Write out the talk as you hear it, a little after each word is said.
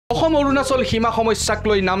অসম অৰুণাচল সীমা সমস্যাক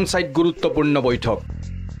লৈ নামচাইত গুৰুত্বপূৰ্ণ বৈঠক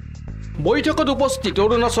বৈঠকত উপস্থিত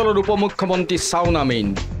অৰুণাচলৰ উপমুখ্যমন্ত্ৰী চাওনা মেইন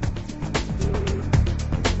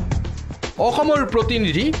অসমৰ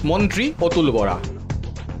প্ৰতিনিধি মন্ত্ৰী অতুল বৰা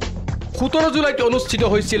 17 জুলাইত অনুষ্ঠিত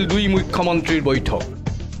হৈছিল দুই মুখ্যমন্ত্ৰীৰ বৈঠক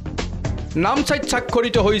নামচাইত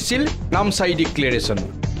স্বাক্ষৰিত হৈছিল নামচাই ডিক্লেৰেশ্যন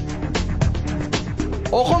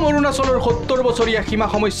অসম অৰুণাচলৰ 70 বছৰীয়া সীমা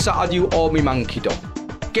সমস্যা আজিও অমীমাংসিত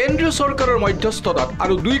কেন্দ্ৰীয় চৰকাৰৰ মধ্যস্থতাত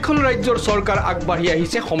আৰু দুইখন ৰাজ্যৰ চৰকাৰ আগবাঢ়ি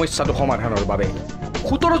আহিছে সমস্যাটো সমাধানৰ বাবে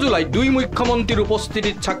 17 জুলাইত দুই মুখ্যমন্ত্ৰীৰ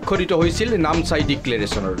উপস্থিতিত স্বাক্ষৰিত হৈছিল নামচাই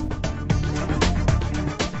ডিক্লেৰেশ্যনৰ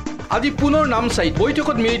আজি পুনৰ নামচাইত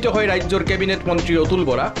বৈঠকত মিলিত হৈ ৰাজ্যৰ কেবিনেট মন্ত্ৰী অতুল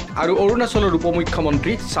বৰা আৰু অৰুণাচলৰ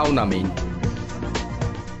উপমুখ্যমন্ত্ৰী চাওনা main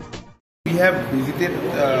We have visited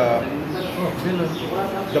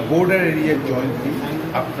the border area jointly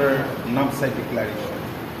after Namsai declaration.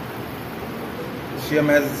 CM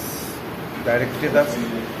has directed us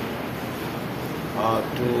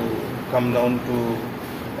to come down to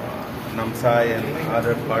Namsai and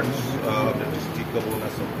other parts of the district of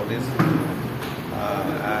Arunachal Pradesh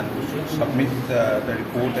and we should submit the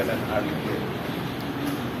report at an early date.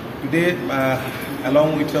 Today, along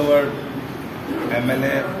with our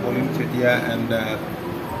MLA, Pauline Chetia and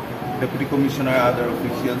Deputy Commissioner, other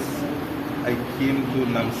officials, I came to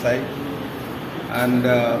Namsai and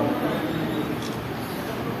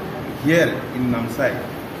here in Namsai,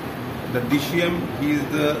 the DCM, he is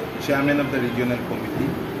the chairman of the regional committee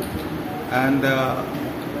and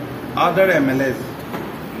other MLAs,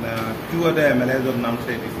 two other MLAs of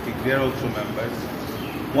Namsai district, they are also members.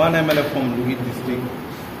 One MLA from Luhit district,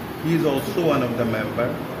 he is also one of the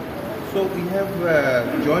members. So we have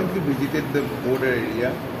jointly visited the border area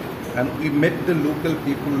and we met the local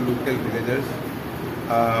people, local villagers.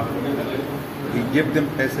 We gave them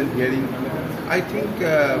pleasant hearing. I think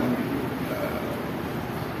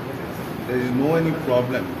there is no any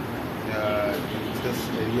problem in such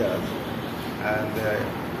areas and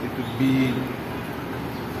it would be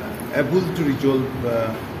able to resolve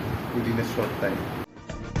within a short time.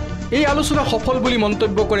 এই আলোচনা সফল বুলি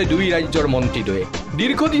মন্তব্য কৰে দুই ৰাজ্যৰ মন্ত্ৰীদ্বয়ে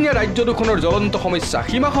দীৰ্ঘদিনীয়া ৰাজ্য দুখনৰ জ্বলন্ত সমস্যা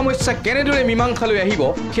সীমা সমস্যা কেনেদৰে মীমাংসালৈ আহিব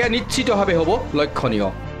সেয়া নিশ্চিতভাৱে হ'ব লক্ষণীয়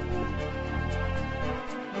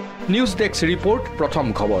নিউজ ডেস্ক ৰিপোৰ্ট প্ৰথম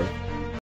খবৰ